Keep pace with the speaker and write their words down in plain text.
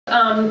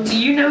Do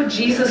you know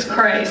Jesus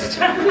Christ?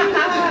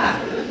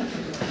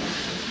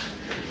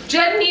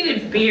 Jed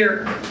needed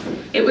beer.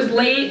 It was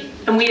late,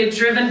 and we had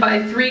driven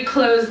by 3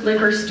 closed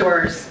liquor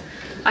stores.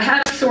 I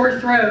had a sore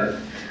throat.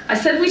 I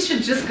said we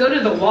should just go to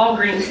the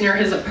Walgreens near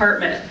his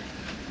apartment.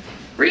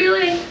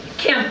 Really?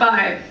 Can't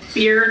buy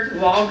beer at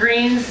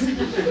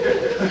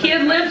Walgreens? He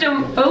had lived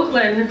in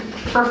Oakland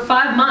for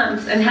 5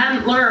 months and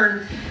hadn't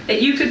learned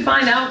that you could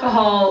find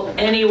alcohol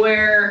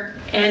anywhere,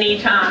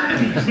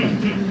 anytime.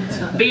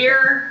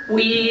 Beer,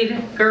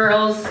 weed,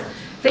 girls,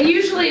 they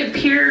usually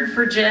appeared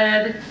for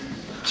Jed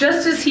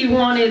just as he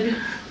wanted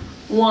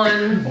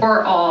one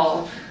or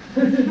all.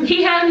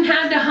 He hadn't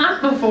had to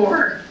hunt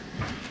before.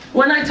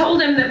 When I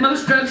told him that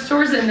most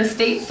drugstores in the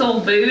state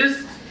sold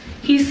booze,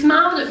 he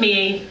smiled at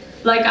me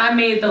like I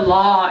made the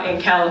law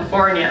in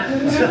California.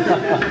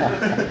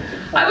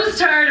 I was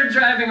tired of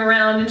driving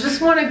around and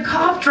just wanted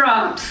cough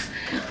drops.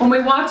 When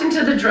we walked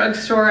into the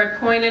drugstore, I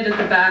pointed at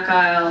the back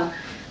aisle,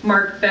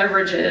 marked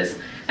beverages,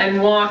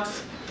 and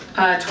walked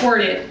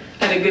toward it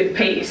at a good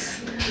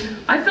pace.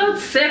 I felt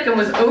sick and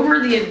was over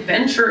the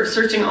adventure of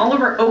searching all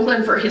over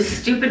Oakland for his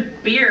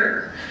stupid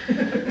beer.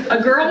 A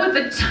girl with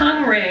a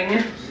tongue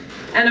ring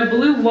and a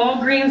blue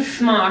Walgreens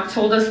smock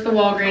told us the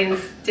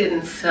Walgreens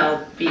didn't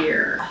sell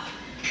beer.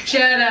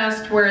 Jed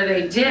asked where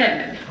they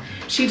did.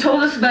 She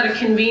told us about a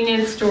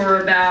convenience store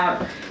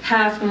about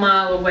half a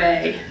mile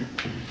away.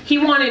 He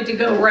wanted to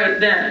go right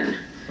then.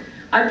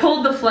 I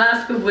pulled the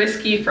flask of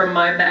whiskey from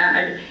my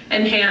bag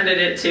and handed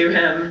it to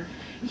him.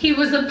 He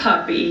was a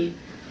puppy,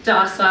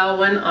 docile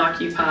when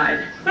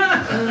occupied.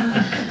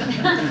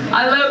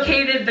 I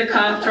located the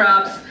cough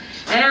drops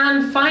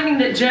and, finding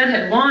that Jed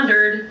had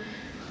wandered,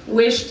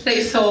 wished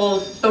they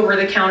sold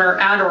over-the-counter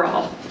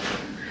Adderall.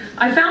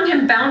 I found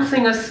him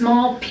bouncing a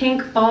small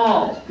pink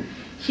ball.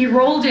 He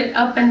rolled it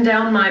up and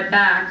down my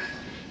back.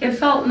 It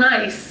felt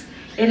nice.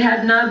 It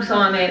had nubs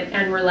on it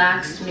and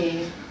relaxed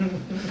me.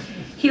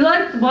 He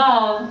liked the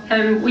ball,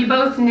 and we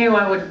both knew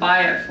I would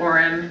buy it for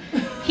him.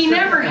 He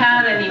never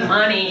had any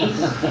money,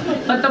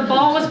 but the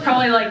ball was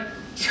probably like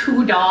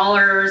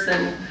 $2,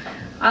 and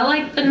I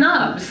liked the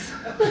nubs.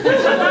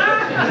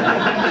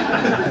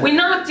 We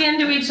knocked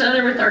into each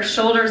other with our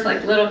shoulders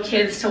like little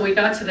kids till we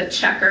got to the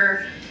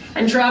checker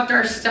and dropped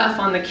our stuff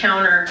on the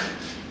counter.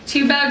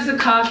 2 bags of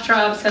cough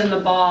drops and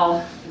the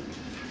ball.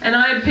 And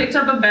I had picked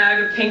up a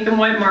bag of pink and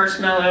white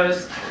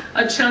marshmallows,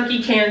 a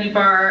chunky candy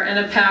bar, and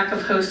a pack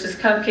of Hostess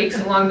cupcakes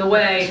along the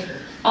way,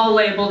 all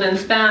labeled in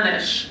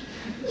Spanish.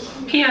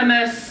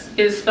 PMS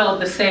is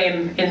spelled the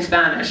same in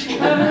Spanish. I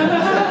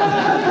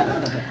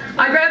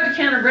grabbed a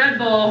can of Red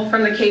Bull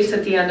from the case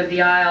at the end of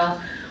the aisle.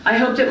 I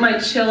hoped it might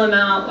chill him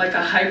out like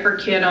a hyper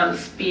kid on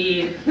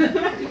speed.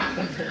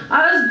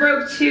 I was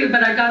broke too,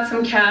 but I got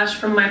some cash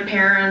from my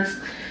parents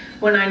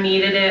when I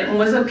needed it and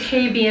was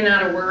okay being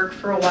out of work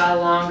for a while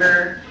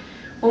longer.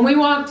 When we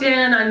walked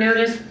in, I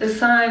noticed the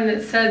sign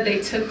that said they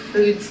took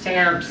food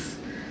stamps.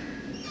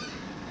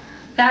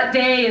 That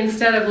day,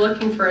 instead of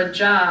looking for a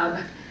job,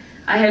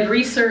 I had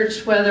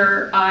researched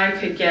whether I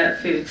could get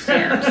food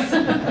stamps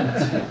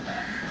and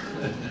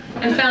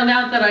found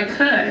out that I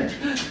could.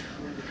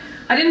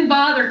 I didn't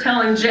bother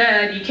telling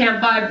Jed you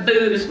can't buy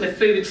booze with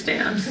food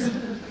stamps.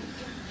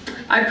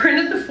 I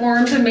printed the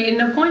forms and made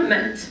an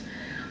appointment.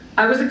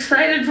 I was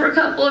excited for a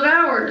couple of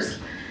hours.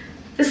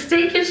 The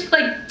state gives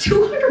like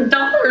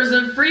 $200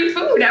 of free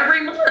food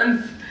every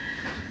month.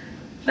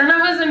 Then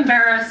I was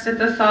embarrassed at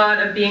the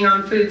thought of being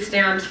on food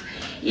stamps,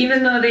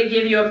 even though they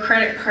give you a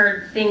credit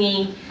card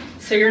thingy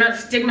so you're not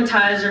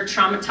stigmatized or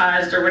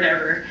traumatized or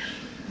whatever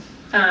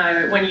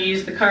when you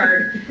use the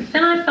card.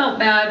 Then I felt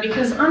bad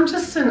because I'm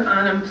just an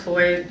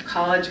unemployed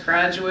college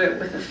graduate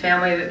with a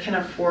family that can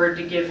afford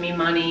to give me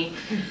money.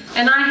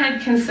 And I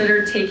had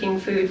considered taking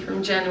food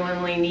from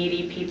genuinely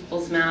needy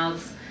people's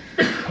mouths.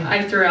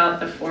 I threw out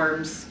the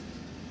forms.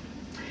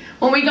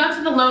 When we got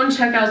to the loan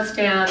checkout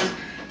stand,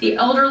 the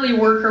elderly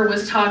worker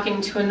was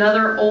talking to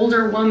another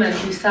older woman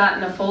who sat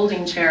in a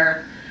folding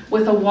chair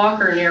with a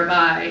walker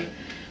nearby.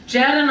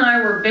 Jed and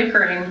I were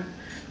bickering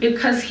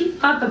because he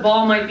thought the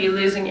ball might be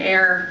losing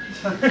air.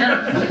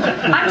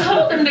 And I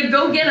told him to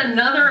go get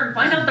another and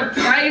find out the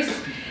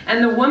price.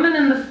 And the woman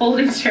in the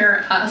folding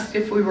chair asked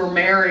if we were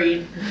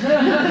married.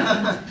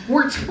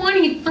 We're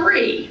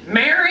 23.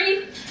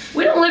 Married?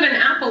 We don't live in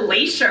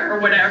Appalachia or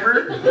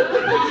whatever.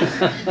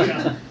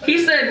 He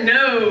said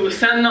no,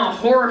 sounding all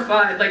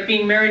horrified, like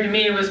being married to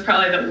me was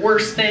probably the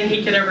worst thing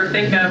he could ever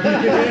think of.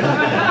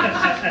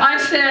 I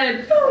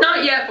said,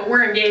 not yet, but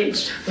we're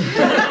engaged.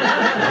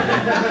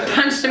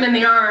 Punched him in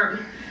the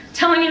arm,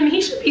 telling him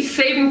he should be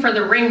saving for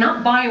the ring,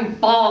 not buying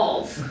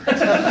balls.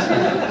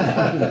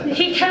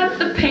 He kept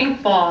the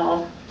pink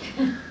ball.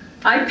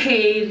 I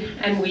paid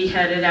and we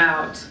headed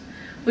out.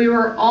 We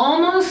were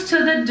almost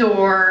to the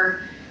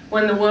door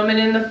when the woman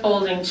in the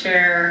folding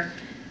chair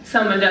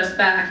summoned us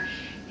back.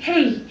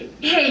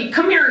 Hey,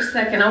 come here a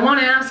second, I want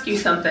to ask you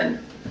something.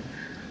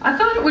 I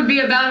thought it would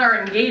be about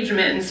our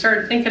engagement and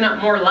started thinking up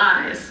more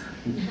lies.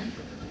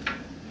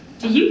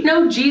 Do you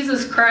know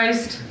Jesus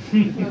Christ?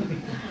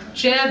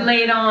 Jed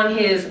laid on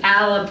his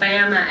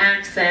Alabama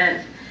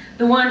accent,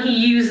 the one he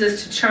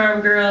uses to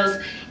charm girls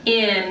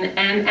in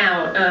and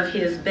out of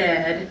his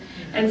bed,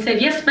 and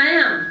said, "Yes,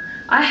 ma'am,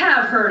 I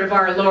have heard of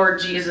our Lord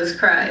Jesus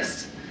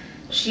Christ."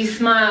 She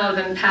smiled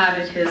and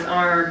patted his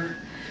arm.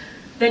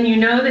 "Then you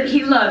know that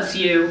he loves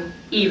you,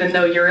 even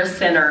though you're a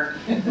sinner."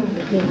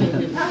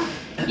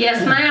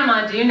 "Yes, ma'am,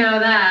 I do know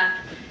that."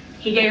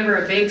 He gave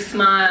her a big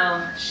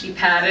smile. She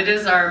patted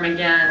his arm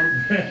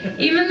again.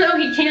 Even though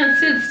he can't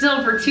sit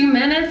still for 2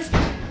 minutes,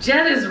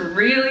 Jed is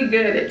really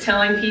good at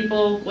telling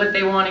people what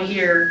they want to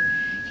hear.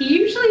 He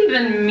usually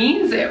even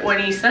means it when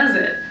he says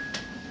it.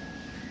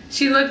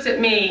 She looked at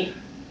me.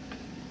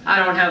 "I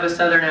don't have a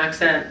southern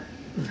accent."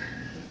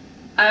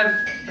 "I've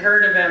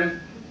heard of him."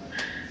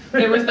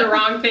 It was the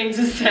wrong thing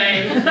to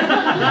say.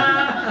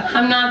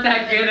 I'm not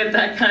that good at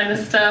that kind of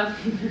stuff.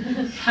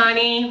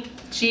 "Honey,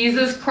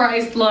 Jesus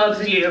Christ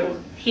loves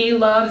you. He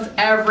loves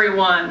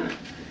everyone."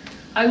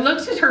 I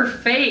looked at her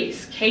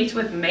face, caked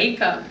with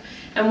makeup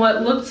and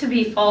what looked to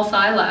be false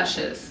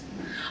eyelashes.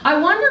 I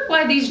wondered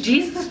why these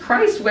Jesus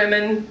Christ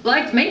women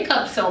liked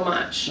makeup so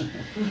much.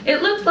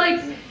 It looked like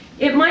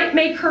it might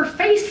make her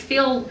face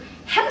feel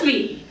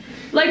heavy,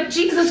 like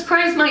Jesus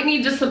Christ might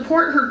need to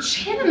support her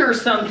chin or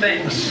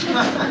something.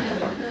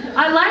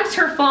 I liked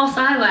her false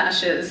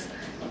eyelashes.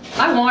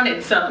 I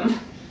wanted some.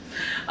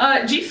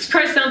 Jesus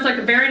Christ sounds like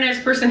a very nice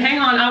person. Hang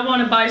on, I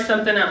want to buy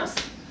something else.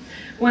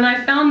 When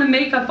I found the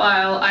makeup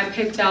aisle, I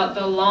picked out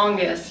the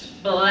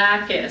longest,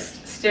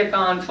 blackest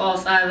stick-on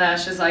false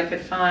eyelashes I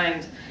could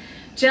find.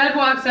 Jed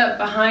walked up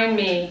behind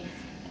me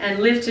and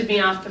lifted me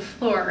off the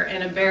floor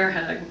in a bear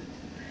hug.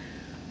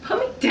 "Put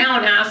me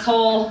down,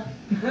 asshole.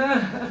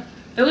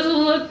 Those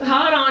will look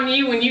hot on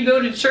you when you go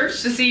to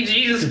church to see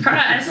Jesus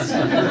Christ."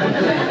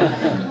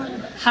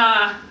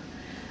 Ha.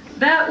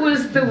 That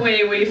was the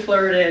way we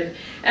flirted.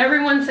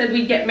 Everyone said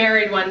we'd get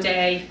married one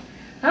day.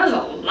 That was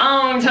a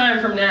long time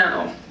from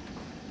now.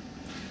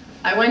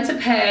 I went to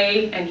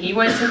pay, and he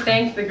went to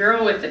thank the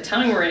girl with the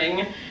tongue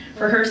ring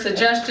for her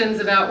suggestions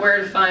about where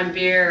to find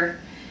beer.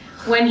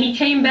 When he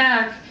came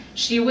back,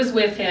 she was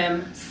with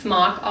him,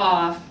 smock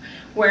off,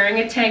 wearing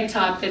a tank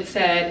top that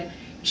said,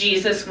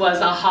 "Jesus was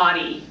a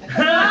hottie."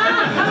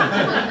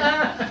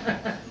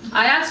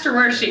 I asked her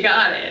where she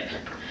got it.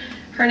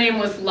 Her name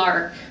was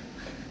Lark.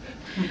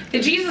 The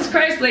Jesus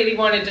Christ lady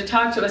wanted to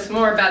talk to us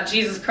more about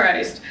Jesus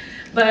Christ,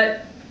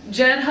 but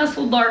Jed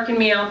hustled Lark and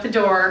me out the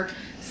door,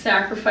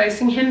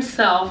 sacrificing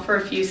himself for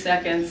a few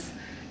seconds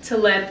to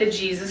let the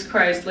Jesus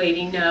Christ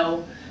lady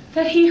know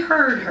that he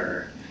heard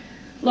her.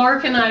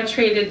 Lark and I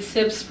traded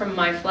sips from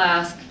my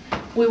flask.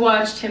 We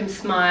watched him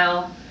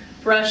smile,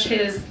 brush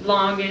his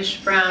longish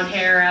brown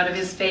hair out of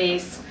his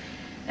face,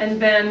 and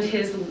bend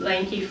his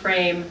lanky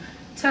frame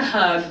to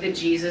hug the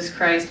Jesus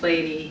Christ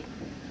lady.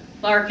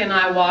 Lark and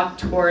I walked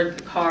toward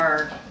the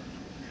car.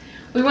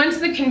 We went to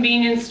the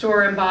convenience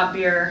store and bought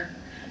beer.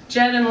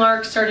 Jed and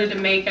Lark started to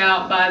make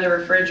out by the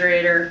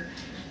refrigerator,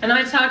 and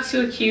I talked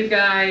to a cute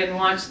guy and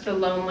watched the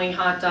lonely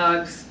hot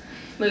dogs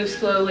move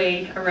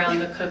slowly around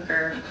the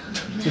cooker.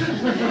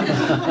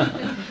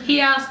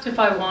 He asked if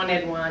I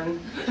wanted one.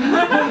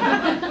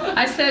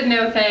 I said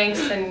no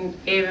thanks and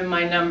gave him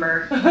my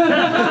number.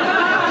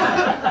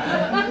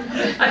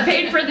 I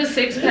paid for the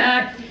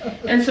 6-pack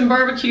and some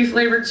barbecue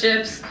flavored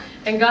chips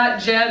and got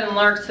Jed and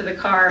Lark to the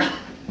car.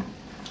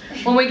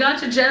 When we got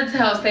to Jed's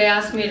house, they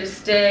asked me to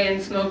stay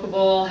and smoke a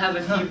bowl, have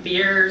a few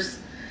beers.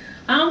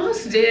 I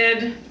almost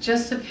did,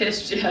 just to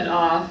piss Jed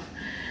off.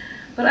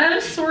 But I had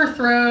a sore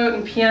throat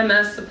and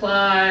PMS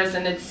supplies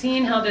and had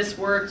seen how this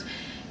worked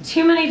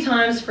too many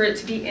times for it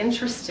to be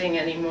interesting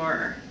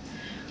anymore.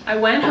 I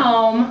went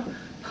home,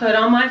 put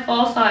on my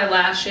false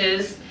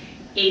eyelashes,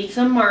 ate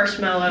some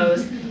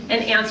marshmallows,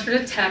 and answered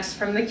a text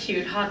from the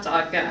cute hot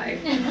dog guy.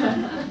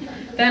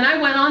 Then I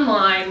went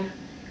online,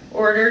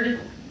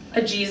 ordered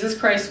a Jesus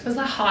Christ was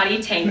a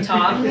hottie tank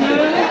top,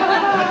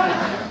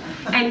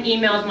 and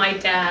emailed my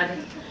dad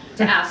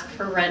to ask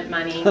for rent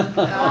money.